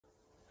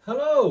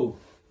Hello,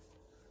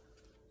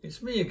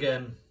 it's me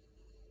again.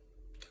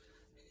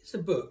 It's a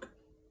book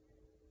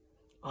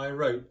I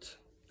wrote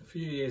a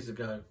few years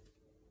ago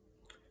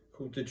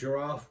called The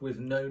Giraffe with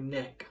No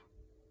Neck.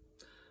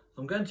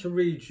 I'm going to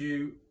read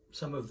you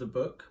some of the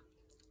book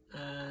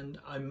and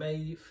I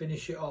may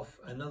finish it off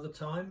another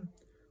time,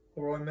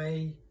 or I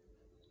may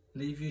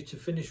leave you to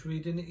finish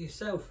reading it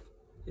yourself.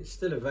 It's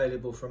still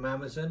available from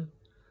Amazon,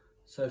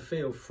 so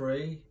feel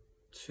free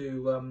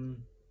to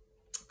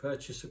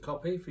purchase a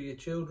copy for your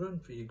children,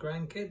 for your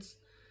grandkids.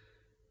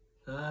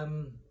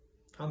 I'm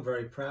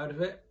very proud of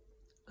it.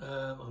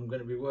 I'm going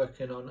to be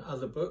working on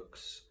other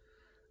books,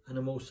 and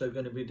I'm also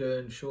going to be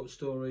doing short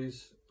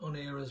stories on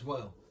here as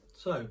well.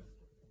 So,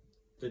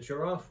 The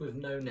Giraffe with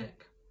No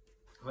Neck.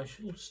 I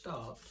shall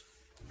start.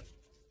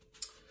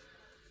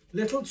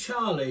 Little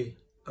Charlie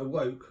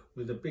awoke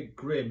with a big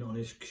grin on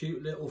his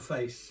cute little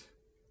face.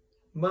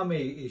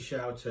 "Mummy," he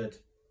shouted,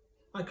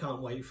 "I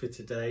can't wait for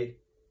today,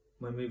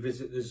 when we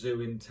visit the zoo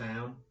in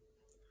town."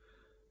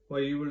 "Well,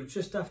 you will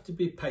just have to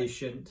be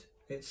patient.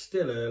 It's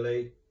still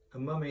early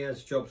and Mummy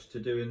has jobs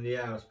to do in the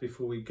house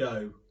before we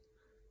go.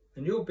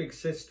 And your big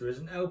sister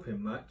isn't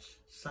helping much,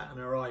 sat on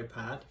her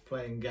iPad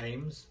playing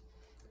games."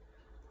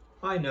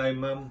 "I know,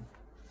 Mum.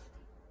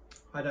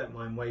 I don't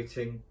mind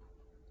waiting.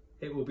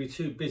 It will be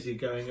too busy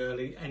going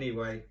early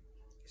anyway.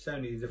 It's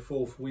only the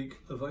 4th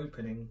week of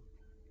opening."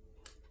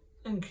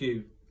 "Thank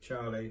you,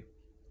 Charlie,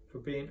 for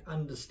being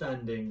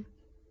understanding.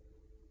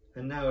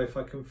 And now if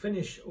I can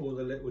finish all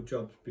the little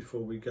jobs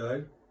before we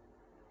go,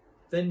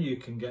 then you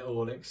can get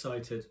all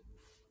excited."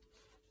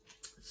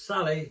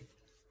 "Sally,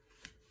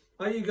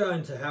 are you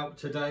going to help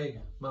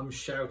today?" Mum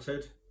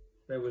shouted.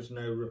 There was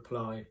no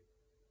reply.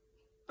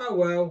 "Oh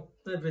well,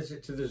 a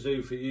visit to the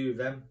zoo for you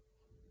then,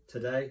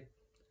 today,"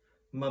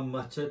 Mum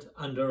muttered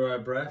under her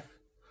breath.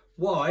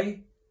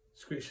 "Why?"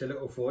 screeched a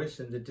little voice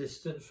in the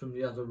distance from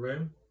the other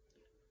room.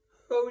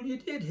 "Oh, you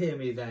did hear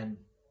me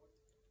then.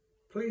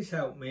 Please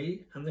help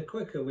me, and the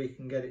quicker we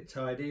can get it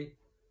tidy,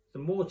 the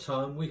more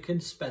time we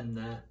can spend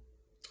there."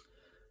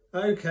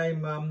 "Okay,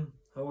 Mum,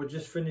 I will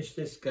just finish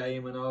this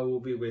game and I will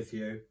be with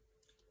you."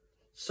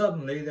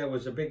 Suddenly there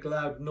was a big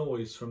loud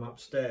noise from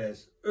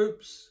upstairs.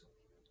 "Oops,"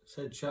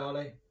 said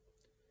Charlie.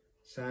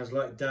 "Sounds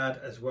like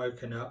Dad has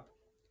woken up."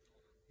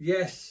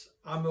 "Yes,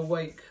 I'm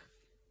awake,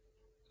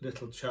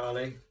 little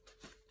Charlie,"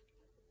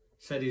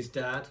 said his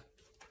dad.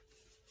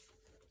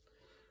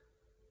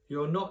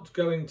 "You're not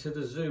going to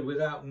the zoo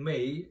without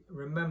me.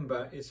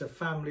 Remember, it's a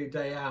family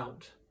day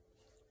out.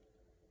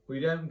 We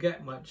don't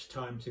get much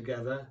time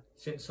together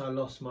since I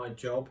lost my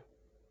job.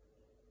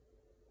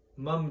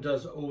 Mum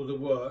does all the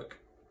work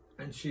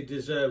and she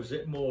deserves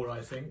it more,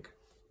 I think."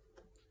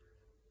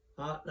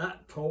 At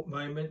that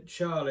moment,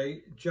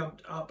 Charlie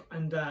jumped up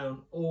and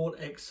down, all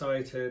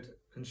excited,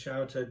 and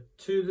shouted,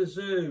 "To the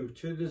zoo,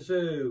 to the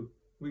zoo.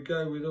 We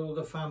go with all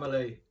the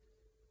family."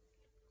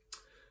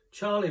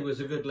 Charlie was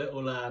a good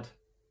little lad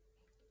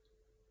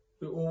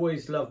who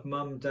always loved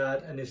Mum,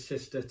 Dad and his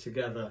sister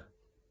together.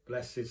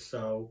 Bless his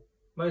soul.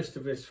 Most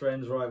of his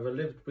friends either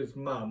lived with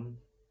Mum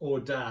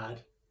or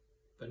Dad,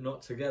 but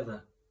not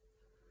together.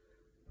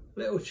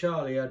 Little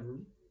Charlie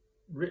had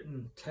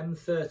written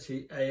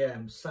 10:30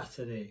 a.m.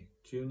 Saturday,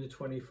 June the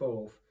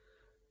 24th,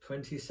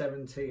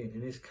 2017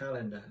 in his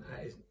calendar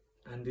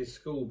and his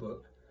school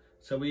book,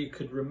 so he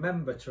could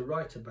remember to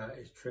write about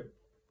his trip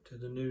to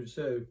the new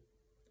zoo.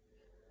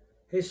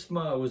 His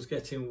smile was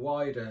getting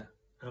wider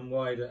and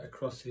wider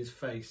across his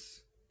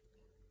face.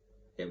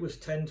 It was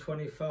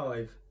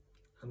 10:25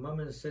 and Mum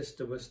and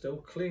sister were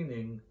still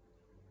cleaning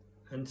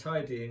and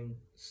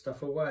tidying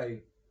stuff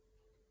away.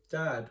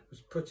 Dad was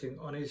putting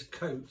on his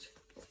coat,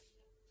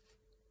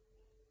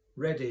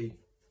 ready,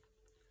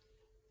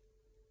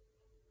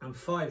 and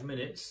 5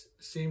 minutes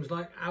seems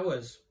like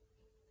hours.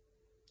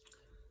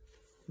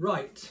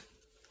 "Right,"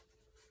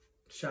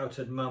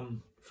 shouted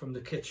Mum from the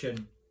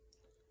kitchen.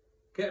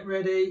 "Get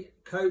ready,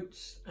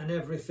 coats and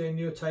everything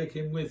you're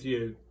taking with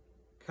you.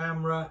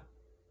 Camera,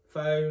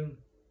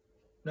 phone,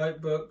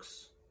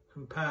 notebooks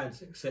and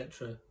pads,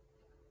 etc.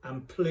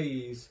 And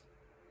please,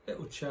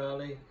 little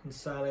Charlie and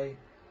Sally,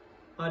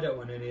 I don't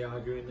want any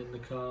arguing in the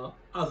car.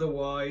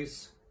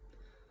 Otherwise..."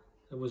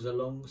 There was a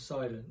long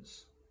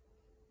silence.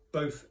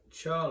 Both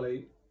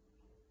Charlie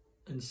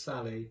and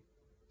Sally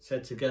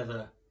said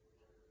together,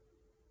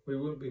 "We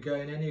wouldn't be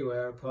going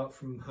anywhere apart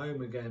from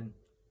home again."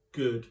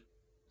 "Good,"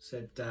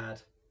 said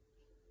Dad.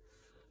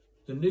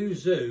 The new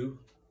zoo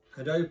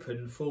had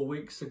opened 4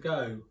 weeks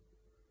ago,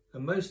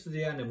 and most of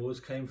the animals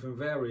came from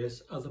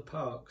various other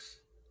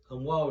parks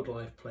and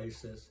wildlife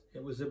places.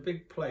 It was a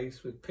big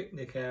place with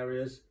picnic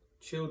areas,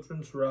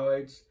 children's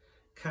rides,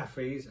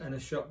 cafes and a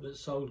shop that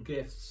sold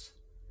gifts.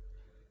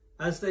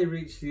 As they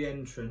reached the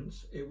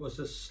entrance, it was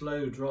a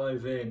slow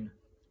drive in,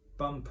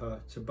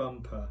 bumper to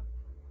bumper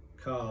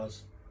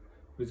cars,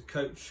 with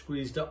coach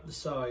squeezed up the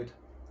side.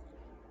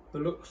 The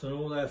looks on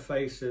all their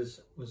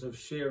faces was of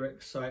sheer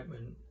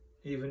excitement.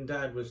 Even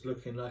Dad was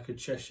looking like a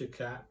Cheshire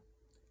cat.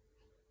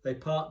 They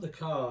parked the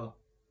car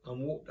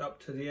and walked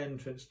up to the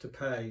entrance to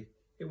pay.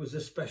 It was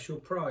a special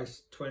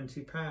price,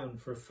 £20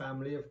 for a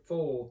family of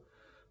 4.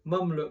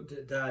 Mum looked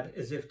at Dad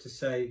as if to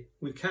say,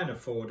 we can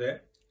afford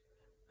it,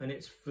 and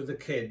it's for the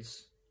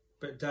kids.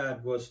 But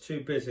Dad was too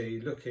busy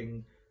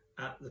looking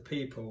at the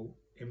people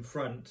in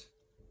front,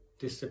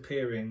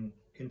 disappearing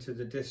into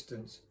the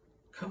distance.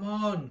 Come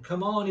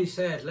on, he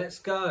said, let's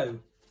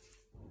go.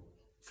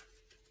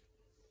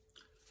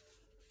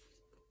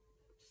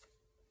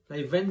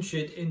 They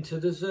ventured into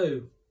the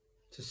zoo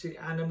to see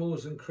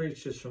animals and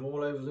creatures from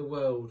all over the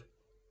world,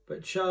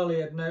 but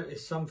Charlie had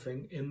noticed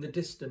something in the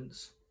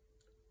distance.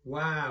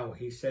 Wow,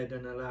 he said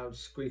in a loud,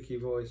 squeaky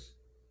voice.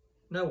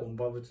 No one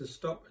bothered to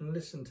stop and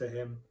listen to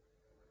him.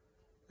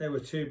 They were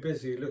too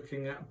busy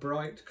looking at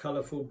bright,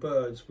 colourful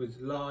birds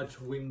with large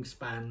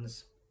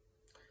wingspans.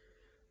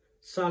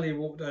 Sally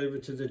walked over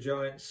to the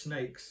giant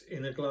snakes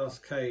in a glass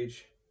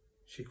cage.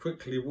 She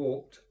quickly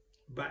walked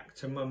back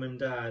to Mum and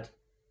Dad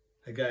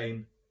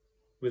again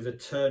with a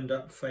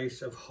turned-up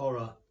face of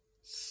horror.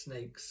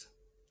 Snakes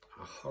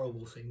are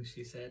horrible things,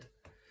 she said.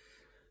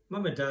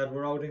 Mum and Dad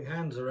were holding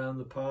hands around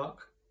the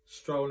park,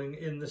 strolling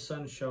in the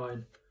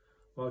sunshine,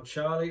 while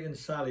Charlie and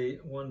Sally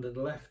wandered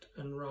left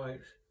and right,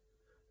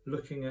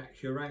 looking at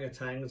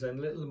orangutans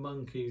and little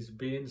monkeys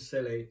being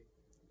silly.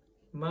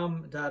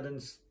 Mum, Dad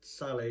and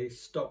Sally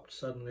stopped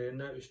suddenly and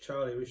noticed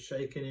Charlie was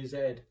shaking his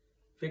head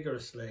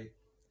vigorously.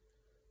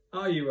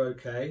 Are you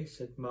okay?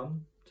 Said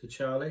Mum to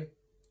Charlie.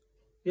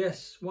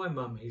 Yes, why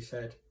Mum? He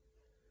said.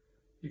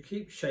 You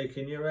keep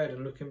shaking your head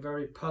and looking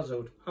very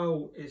puzzled.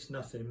 Oh, it's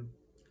nothing.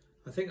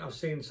 I think I've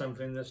seen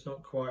something that's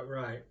not quite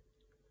right.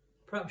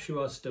 Perhaps you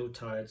are still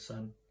tired,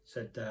 son,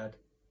 said Dad.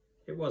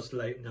 It was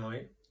late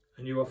night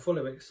and you are full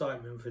of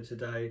excitement for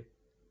today.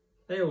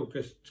 They all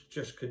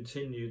just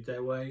continued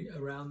their way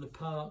around the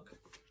park.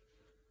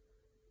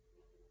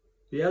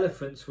 The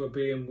elephants were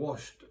being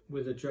washed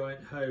with a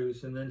giant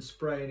hose and then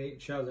spraying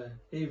each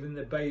other. Even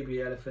the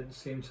baby elephants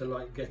seemed to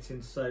like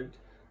getting soaked.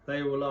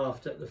 They all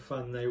laughed at the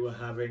fun they were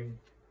having.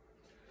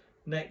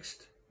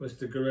 Next was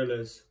the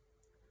gorillas.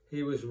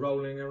 He was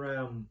rolling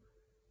around,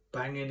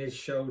 banging his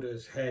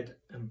shoulders, head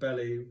and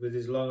belly with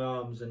his long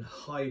arms and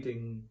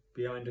hiding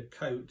behind a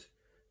coat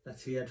that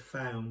he had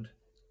found.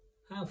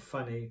 How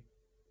funny,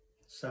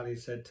 Sally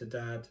said to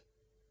Dad.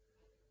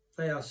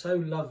 They are so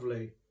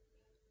lovely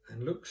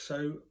and look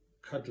so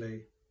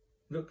cuddly.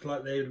 Look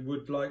like they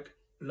would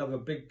love a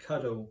big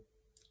cuddle,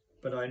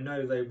 but I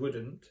know they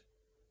wouldn't.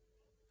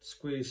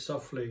 Squeeze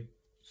softly,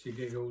 she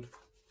giggled.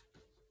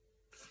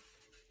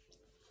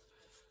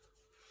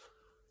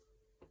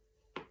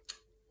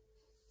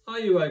 Are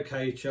you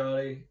okay,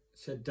 Charlie?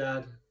 Said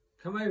Dad.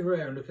 Come over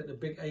here and look at the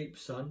big ape,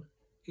 son.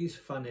 He's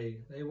funny.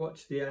 They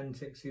watched the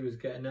antics he was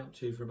getting up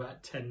to for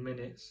about 10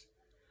 minutes.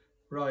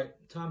 Right,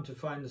 time to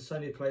find a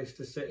sunny place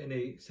to sit and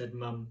eat, said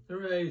Mum.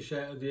 Hooray,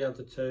 shouted the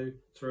other 2,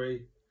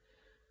 3.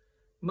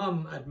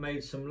 Mum had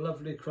made some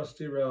lovely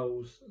crusty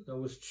rolls. There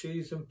was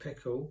cheese and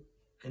pickle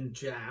and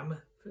jam.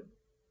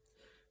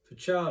 For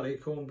Charlie,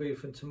 corned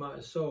beef and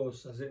tomato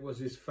sauce, as it was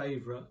his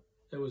favourite.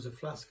 There was a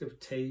flask of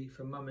tea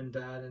for Mum and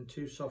Dad and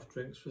 2 soft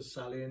drinks for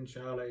Sally and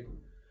Charlie.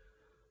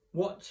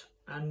 What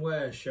and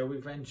where shall we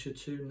venture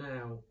to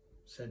now?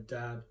 Said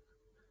Dad.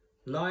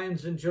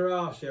 Lions and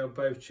giraffes, yelled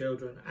both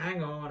children.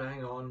 Hang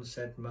on,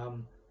 said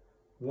Mum.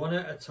 One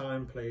at a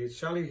time, please.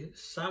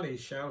 Sally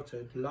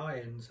shouted,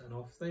 lions, and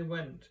off they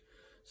went,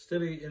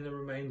 still eating the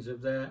remains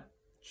of their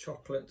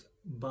chocolate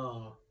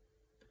bar.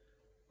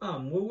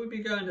 Mum, will we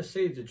be going to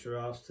see the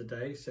giraffes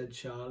today? Said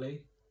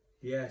Charlie.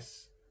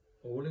 Yes,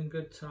 all in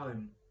good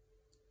time.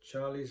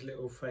 Charlie's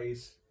little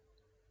face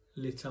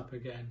lit up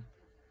again.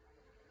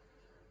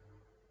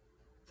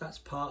 That's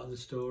part of the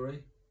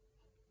story.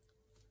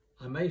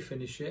 I may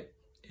finish it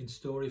in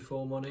story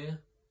form on here,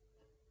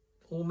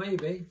 or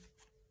maybe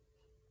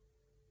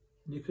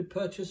you could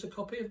purchase a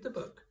copy of the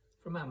book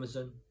from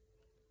Amazon.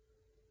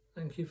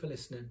 Thank you for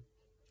listening.